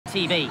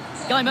TV.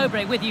 Guy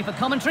Mowbray with you for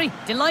commentary.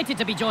 Delighted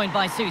to be joined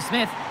by Sue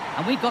Smith.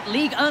 And we've got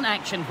Ligue 1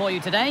 action for you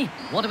today.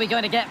 What are we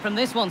going to get from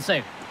this one,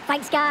 Sue?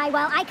 Thanks, Guy.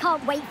 Well, I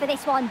can't wait for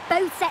this one.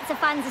 Both sets of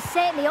fans are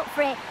certainly up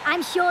for it.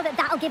 I'm sure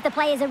that'll give the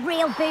players a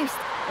real boost.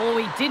 Oh,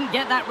 he didn't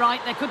get that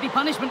right. There could be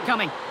punishment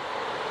coming.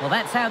 Well,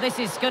 that's how this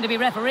is going to be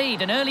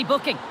refereed, an early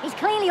booking. He's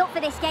clearly up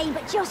for this game,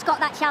 but just got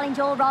that challenge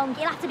all wrong.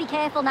 He'll have to be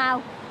careful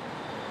now.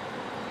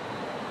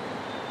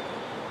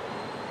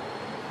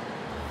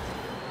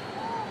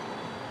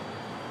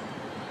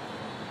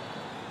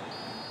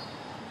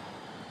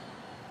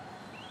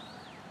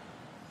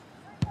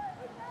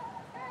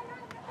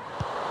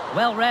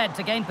 Well read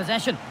to gain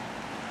possession.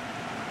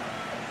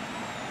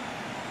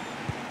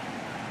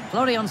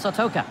 Florian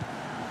Sotoka.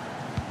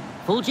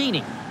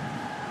 Fulgini.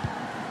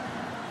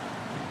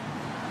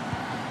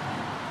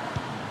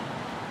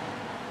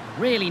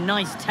 Really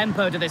nice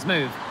tempo to this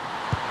move.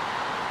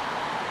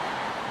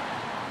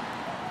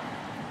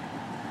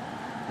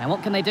 Now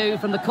what can they do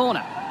from the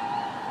corner?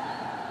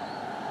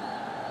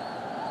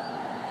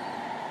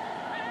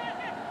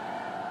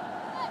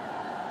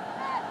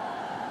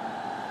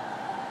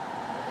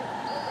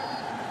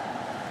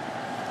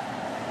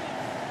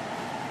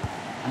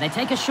 And they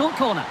take a short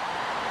corner.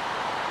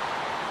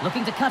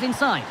 Looking to cut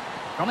inside.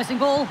 Promising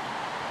ball.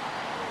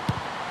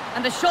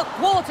 And the shot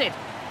thwarted.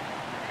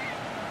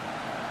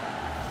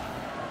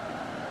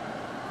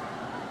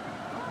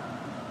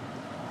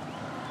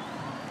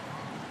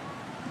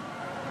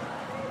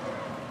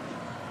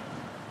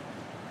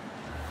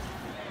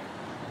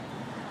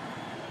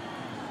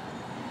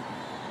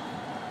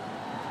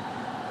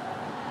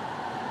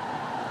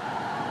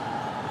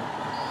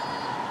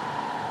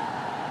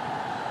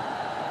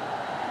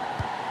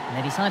 And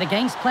they decide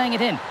against playing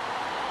it in.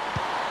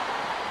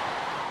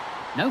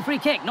 No free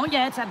kick, not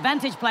yet.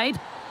 Advantage played.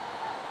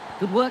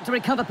 Good work to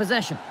recover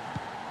possession.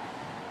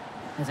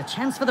 There's a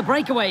chance for the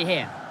breakaway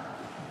here.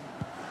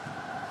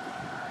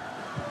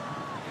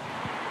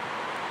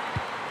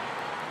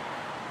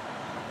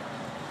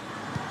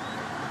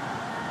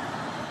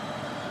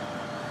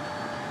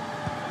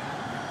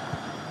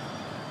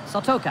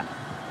 Sotoka.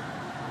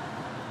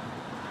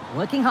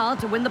 Working hard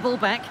to win the ball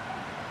back.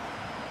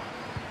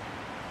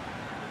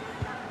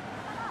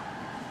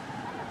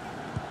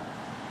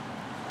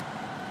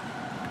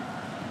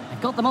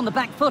 Got them on the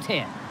back foot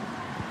here.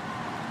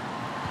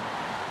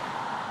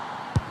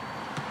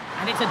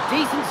 And it's a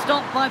decent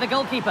stop by the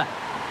goalkeeper.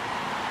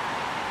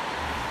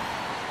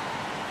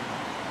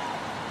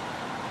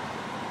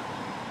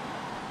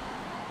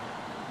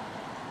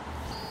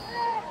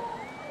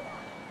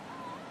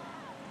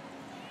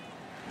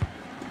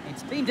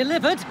 It's been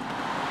delivered.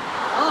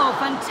 Oh,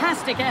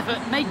 fantastic effort.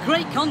 Made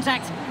great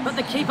contact, but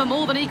the keeper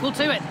more than equal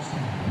to it.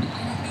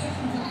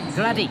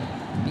 Grady.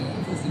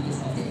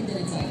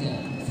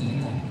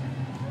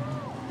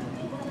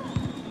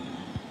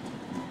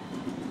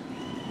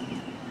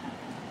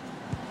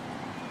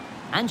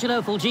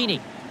 Angelo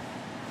Fulgini.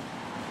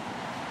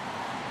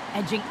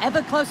 Edging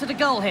ever closer to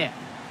goal here.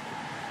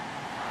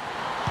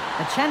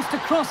 A chance to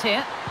cross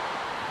here.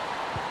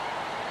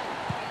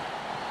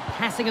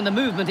 Passing and the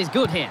movement is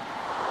good here.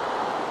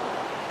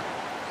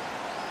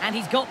 And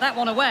he's got that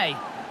one away.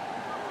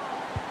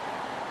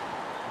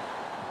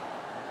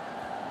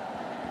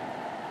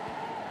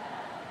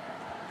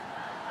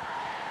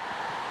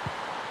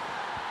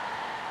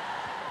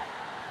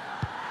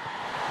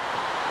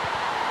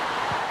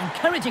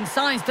 Encouraging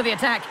signs to the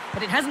attack,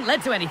 but it hasn't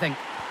led to anything.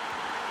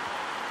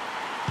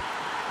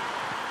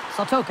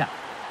 Sotoka.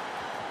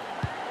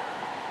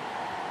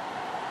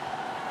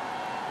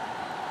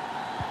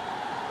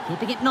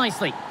 Keeping it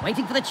nicely,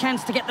 waiting for the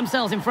chance to get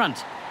themselves in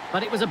front.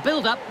 But it was a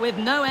build-up with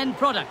no end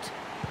product.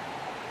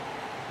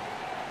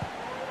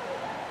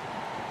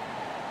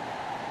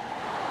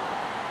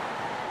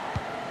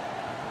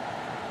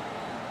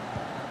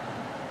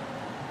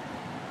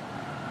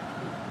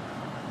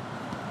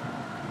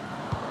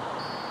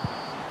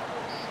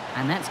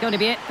 And that's going to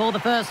be it for the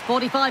first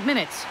 45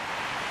 minutes.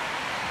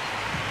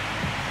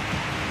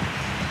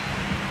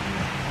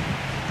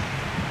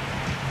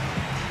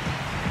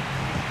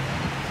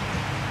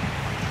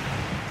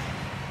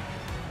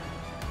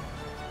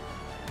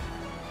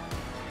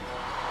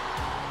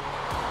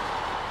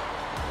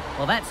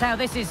 Well, that's how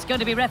this is going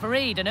to be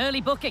refereed, an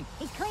early booking.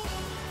 He's clean.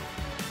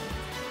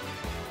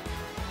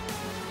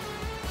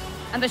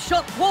 And the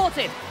shot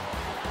thwarted.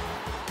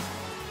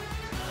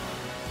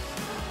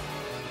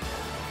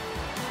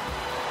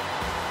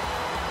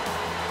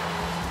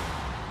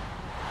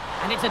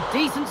 And it's a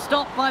decent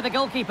stop by the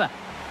goalkeeper.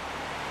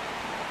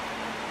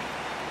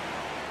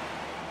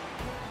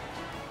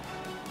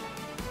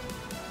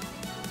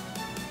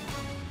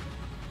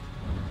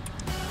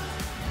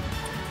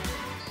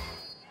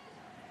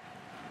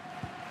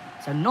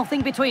 So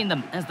nothing between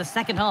them as the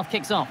second half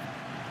kicks off.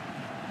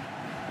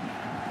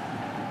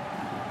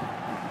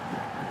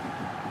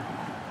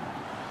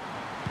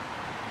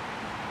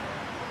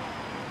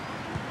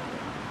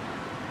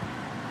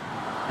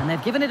 And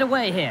they've given it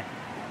away here.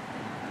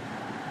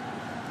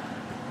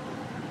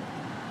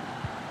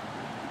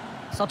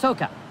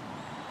 Sotoka.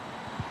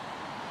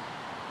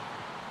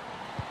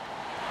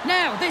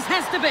 this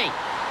has to be.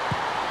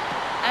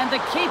 And the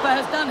keeper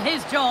has done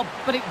his job,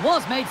 but it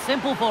was made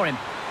simple for him.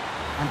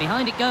 And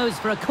behind it goes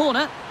for a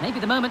corner, maybe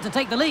the moment to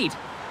take the lead.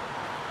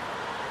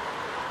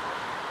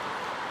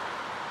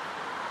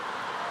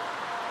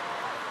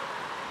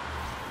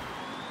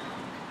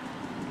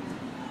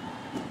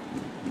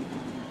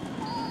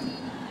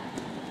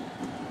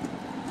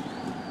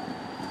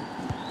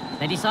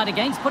 They decide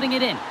against putting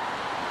it in.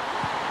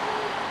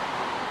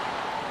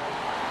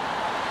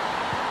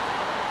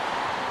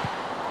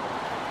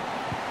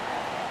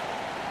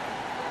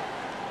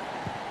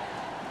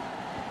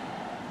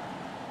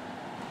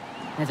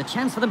 There's a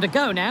chance for them to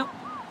go now.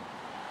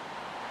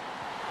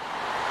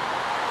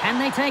 Can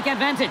they take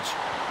advantage?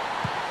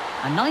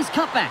 A nice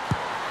cutback.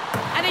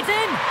 And it's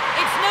in!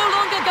 It's no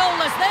longer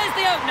goalless. There's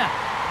the opener.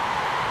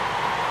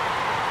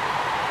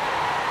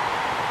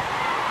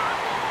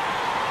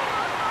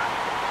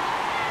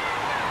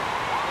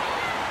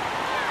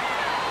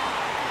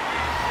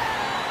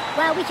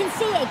 Well, we can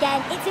see it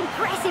again. It's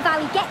impressive how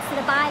he gets to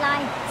the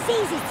byline,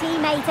 sees his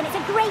teammate, and it's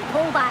a great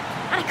pullback.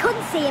 And I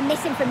couldn't see him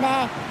missing from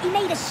there. He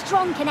made a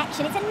strong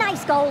connection. It's a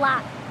nice goal,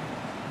 that.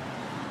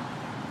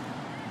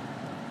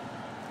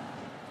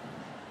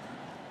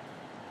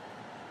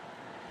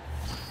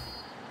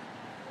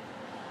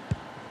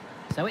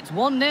 So it's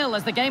 1-0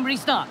 as the game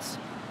restarts.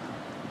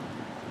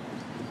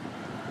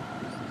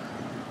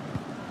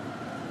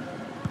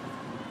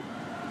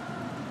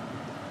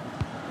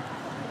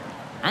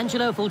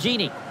 Angelo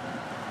Fulgini.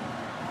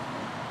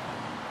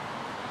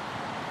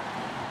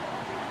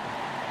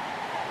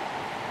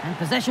 And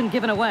possession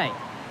given away.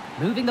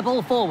 Moving the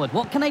ball forward.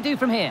 What can they do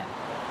from here?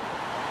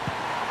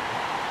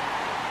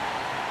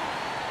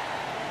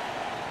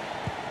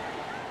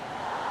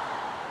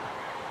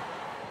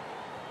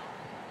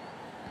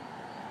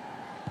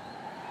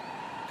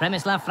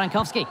 Przemysław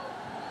Frankowski.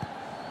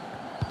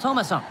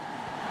 Thomasson.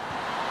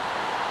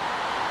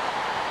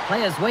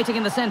 Players waiting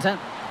in the centre.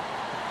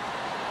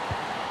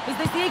 Is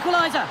this the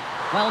equaliser?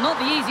 Well, not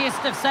the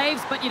easiest of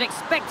saves, but you'd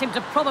expect him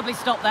to probably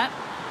stop that.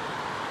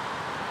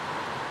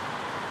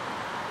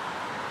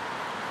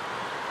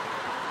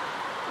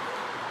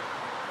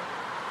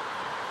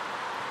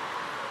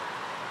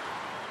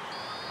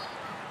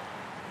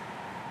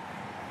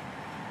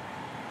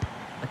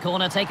 The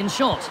corner taken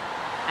short.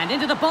 And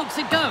into the box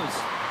it goes.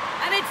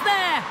 And it's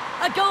there!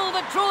 A goal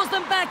that draws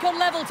them back on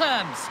level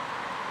terms.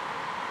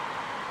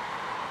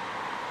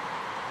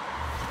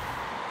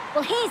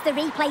 Well, here's the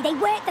replay. They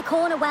work the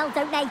corner well,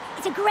 don't they?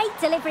 It's a great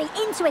delivery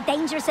into a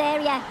dangerous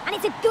area. And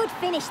it's a good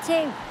finish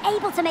too.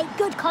 Able to make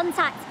good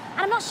contact.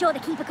 And I'm not sure the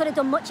keeper could have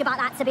done much about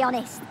that, to be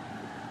honest.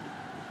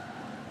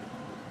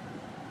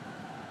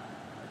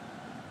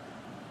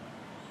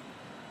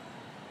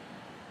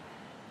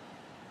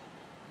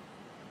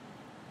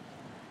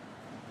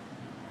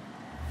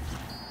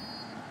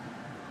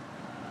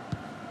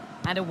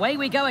 And away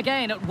we go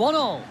again at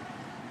 1-1.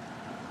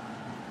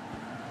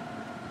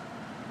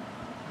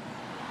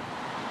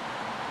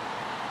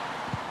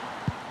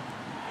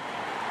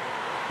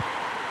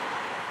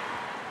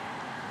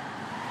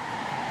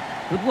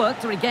 Good work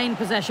to regain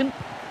possession.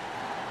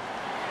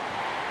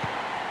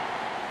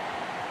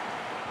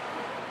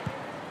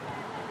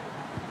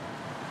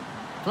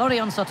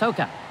 Florian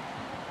Sotoka.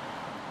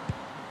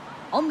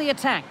 On the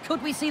attack,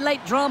 could we see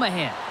late drama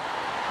here?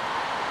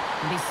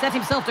 And he's set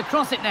himself to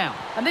cross it now.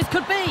 And this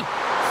could be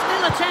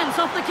still a chance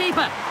off the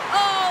keeper.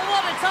 Oh,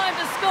 what a time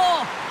to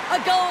score! A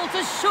goal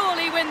to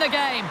surely win the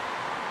game.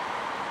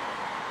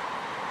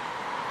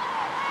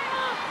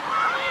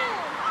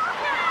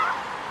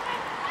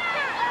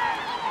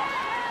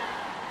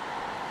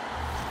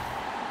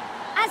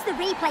 As the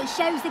replay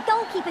shows, the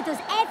goalkeeper does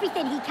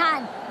everything he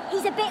can.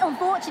 He's a bit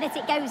unfortunate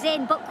it goes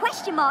in, but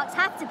question marks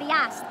have to be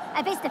asked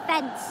of his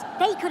defence.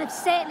 They could have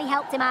certainly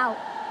helped him out.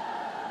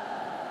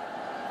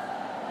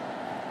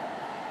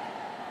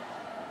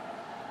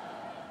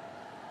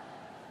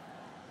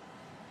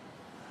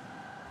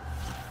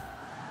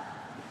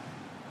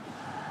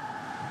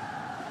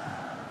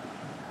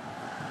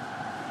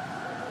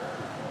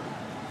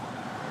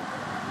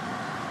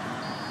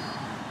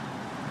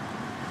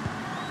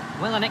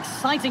 Well, an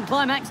exciting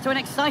climax to an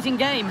exciting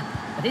game.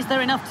 But is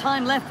there enough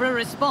time left for a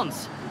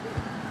response?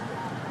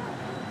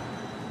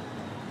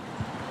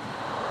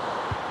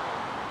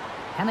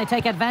 Can they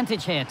take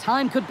advantage here?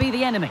 Time could be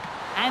the enemy.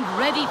 And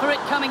ready for it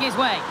coming his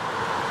way.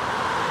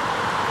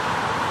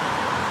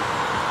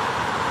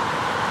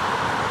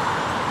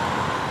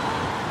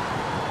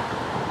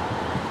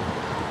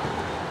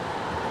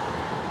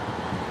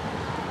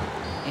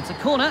 It's a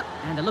corner,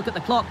 and a look at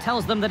the clock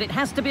tells them that it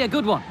has to be a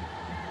good one.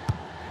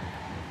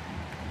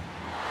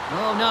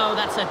 Oh no,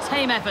 that's a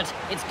tame effort.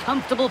 It's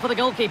comfortable for the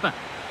goalkeeper.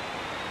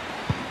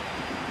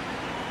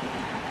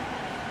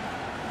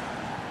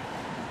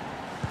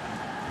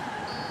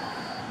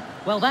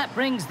 Well, that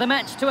brings the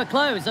match to a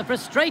close. A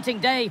frustrating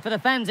day for the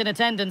fans in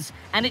attendance,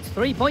 and it's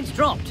 3 points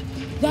dropped.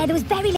 Yeah, there was very